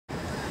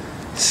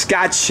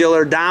Scott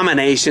Schiller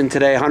domination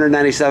today,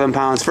 197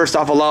 pounds. First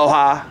off,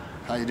 aloha.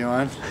 How you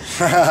doing?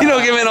 You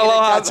don't give me an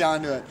aloha. Catch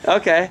on to it.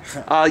 Okay.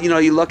 You know,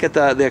 you look at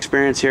the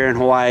experience here in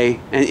Hawaii,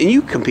 and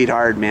you compete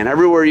hard, man.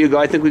 Everywhere you go,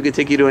 I think we could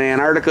take you to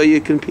Antarctica. You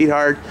compete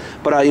hard.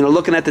 But you know,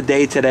 looking at the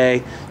day today,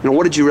 you know,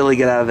 what did you really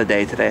get out of the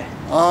day today?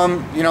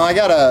 You know, I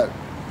got a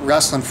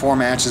wrestling 4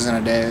 matches in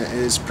a day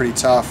is pretty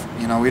tough.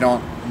 You know, we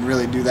don't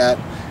really do that,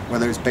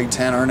 whether it's Big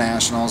Ten or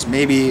Nationals.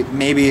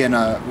 Maybe in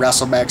a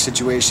wrestle-back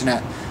situation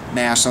at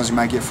Nationals, you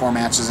might get 4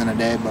 matches in a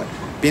day, but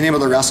being able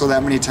to wrestle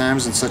that many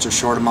times in such a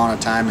short amount of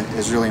time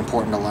is really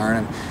important to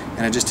learn,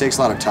 and it just takes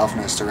a lot of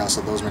toughness to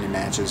wrestle those many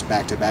matches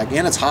back to back.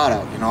 And it's hot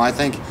out. You know, I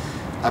think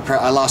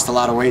I lost a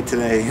lot of weight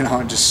today. You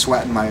know, just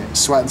sweating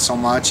so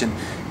much, and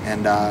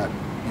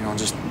you know,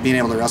 just being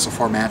able to wrestle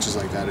 4 matches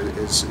like that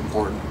is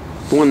important.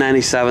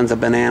 197's a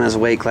bananas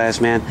weight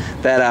class, man.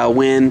 That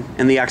win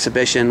in the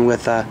exhibition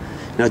with you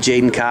know,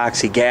 Jaden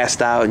Cox, he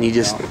gassed out, and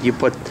you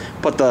put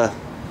the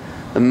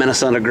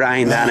Minnesota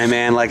grind on him,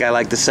 man, like I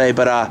like to say.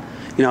 But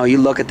you know, you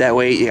look at that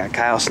weight, you got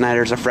Kyle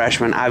Snyder's a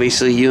freshman.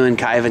 Obviously, you and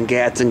Kyvan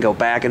Gatson go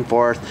back and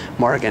forth.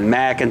 Morgan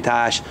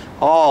McIntosh,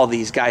 all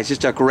these guys,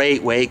 just a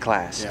great weight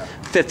class. Yeah.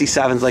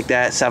 57s like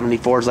that,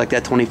 74s like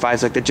that,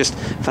 25s like that, just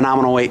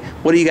phenomenal weight.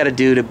 What do you got to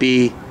do to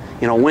be,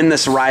 you know, win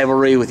this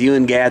rivalry with you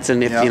and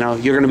Gatson? If you know,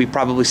 you're going to be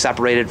probably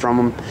separated from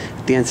them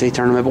at the NCAA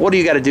tournament, but what do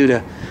you got to do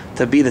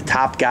to be the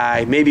top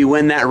guy? Maybe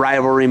win that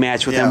rivalry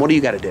match with them. What do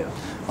you got to do?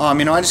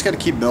 You know, I just got to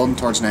keep building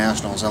towards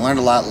Nationals. I learned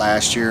a lot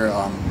last year.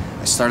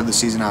 I started the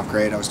season off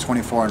great. I was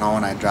 24-0,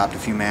 and I dropped a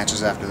few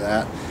matches after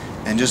that.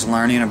 And just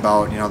learning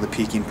about, you know, the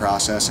peaking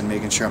process and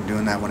making sure I'm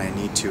doing that when I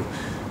need to.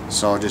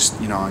 So just,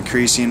 you know,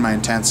 increasing my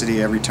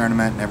intensity every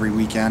tournament and every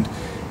weekend,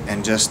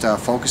 and just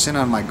focusing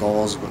on my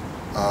goals,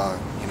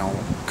 you know,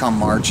 come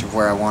March of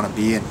where I want to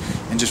be,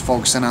 and just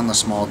focusing on the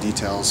small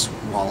details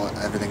while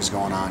everything's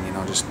going on. You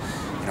know, just,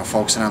 you know,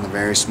 focusing on the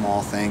very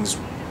small things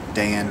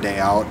day in, day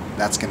out.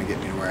 That's going to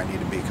get me to where I need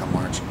to be come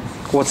March.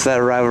 What's that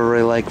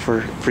rivalry like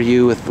for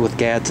you with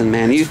Gatson,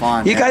 man? It's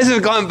fun. You guys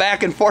have gone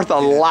back and forth a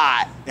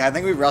lot. Yeah, I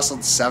think we've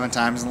wrestled 7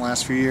 times in the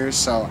last few years,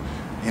 so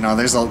you know,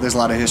 there's a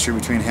lot of history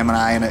between him and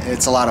I, and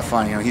it's a lot of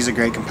fun. You know, he's a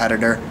great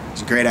competitor,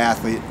 he's a great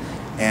athlete,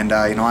 and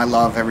you know, I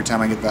love every time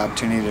I get the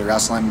opportunity to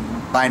wrestle him.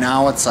 By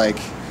now, it's like,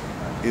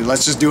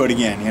 let's just do it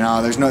again. You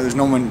know, there's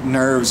no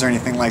nerves or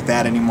anything like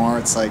that anymore.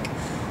 It's like,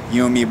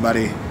 you and me,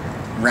 buddy,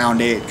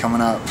 round 8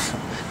 coming up.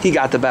 He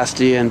got the best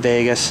of you in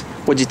Vegas.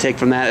 What'd you take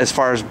from that as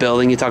far as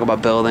building? You talk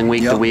about building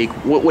week to week.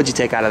 What'd you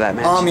take out of that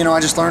match? You know, I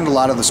just learned a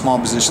lot of the small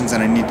positions that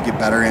I need to get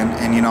better in,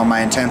 and you know,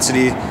 my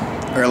intensity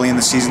early in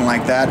the season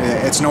like that,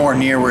 it's nowhere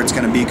near where it's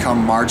going to be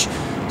come March.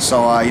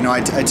 So you know,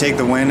 I take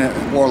the win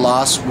or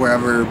loss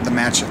wherever the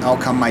match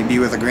outcome might be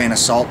with a grain of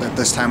salt at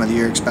this time of the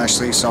year,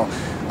 especially. So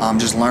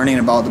just learning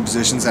about the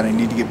positions that I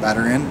need to get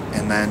better in,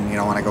 and then, you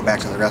know, when I go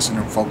back to the wrestling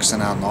room,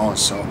 focusing on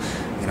those. So,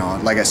 you know,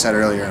 like I said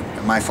earlier,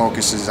 my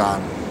focus is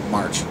on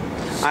March.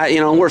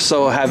 You know, we're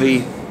so heavy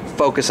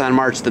focus on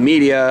March, the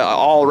media,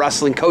 all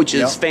wrestling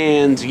coaches,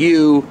 fans,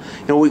 you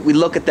know, we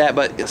look at that,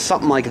 but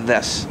something like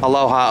this,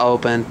 Aloha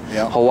Open,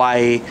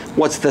 Hawaii,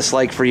 what's this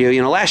like for you?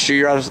 You know, last year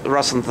you were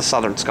wrestling at the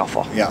Southern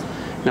Scuffle. Yeah.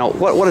 Now,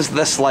 what is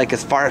this like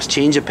as far as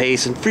change of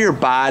pace and for your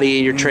body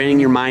and your training,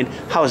 your mind?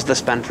 How has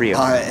this been for you?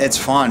 It's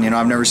fun. You know,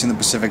 I've never seen the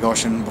Pacific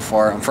Ocean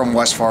before. I'm from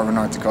West Fargo,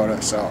 North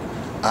Dakota, so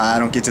I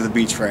don't get to the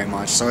beach very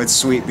much. So it's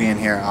sweet being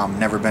here.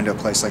 Never been to a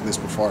place like this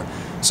before.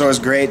 So it was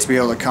great to be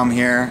able to come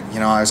here. You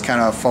know, I was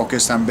kind of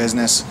focused on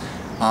business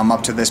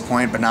up to this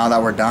point, but now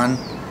that we're done,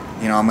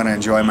 you know, I'm going to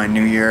enjoy my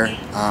new year,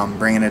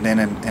 bringing it in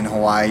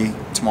Hawaii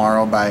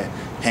tomorrow by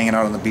hanging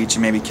out on the beach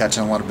and maybe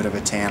catching a little bit of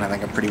a tan. I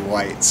think I'm pretty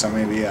white, so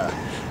maybe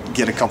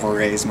get a couple of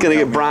rays. Gonna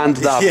get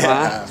bronzed up,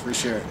 yeah, for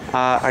sure.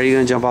 Are you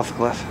gonna jump off the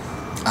cliff?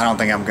 I don't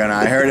think I'm gonna.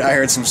 I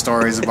heard some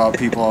stories about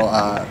people,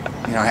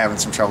 you know, having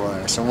some trouble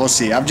there. So we'll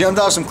see. I've jumped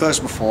off some cliffs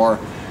before,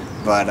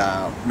 but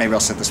maybe I'll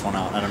sit this one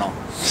out. I don't know.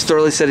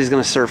 Storley said he's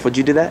gonna surf. Would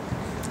you do that?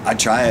 I'd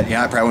try it.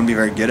 Yeah, I probably wouldn't be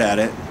very good at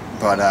it,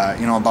 but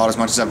you know, about as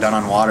much as I've done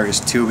on water is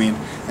tubing.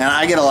 And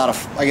I get a lot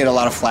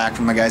of flack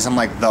from the guys. I'm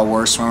like the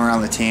worst swimmer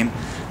on the team.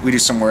 We do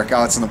some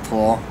workouts in the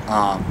pool.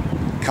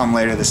 Come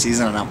later this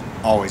season, and I'm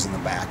always in the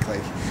back.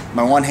 Like,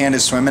 my one hand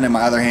is swimming and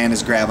my other hand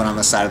is grabbing on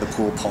the side of the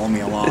pool, pulling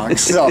me along.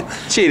 So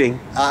cheating.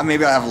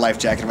 Maybe I'll have a life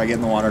jacket if I get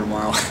in the water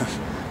tomorrow.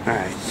 All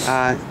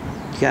right.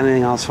 You got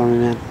anything else for me,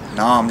 man?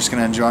 No, I'm just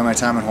gonna enjoy my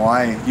time in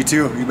Hawaii. You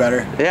too. You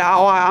better. Yeah,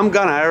 I'm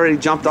gonna. I already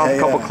jumped off a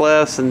couple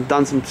cliffs and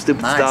done some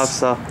stupid stuff.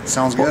 So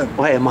sounds good.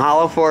 Well, hey,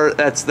 mahalo for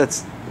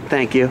that's.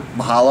 Thank you.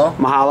 Mahalo?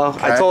 Mahalo.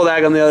 Okay. I told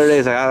Agam the other day,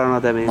 he's like, I don't know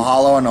what that means.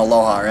 Mahalo and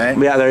aloha, right?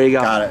 Yeah, there you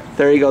go. Got it.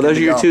 There you go. Good Those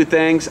are your 2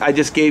 things. I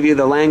just gave you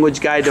the language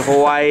guide to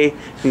Hawaii.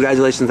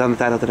 Congratulations on the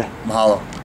title today. Mahalo.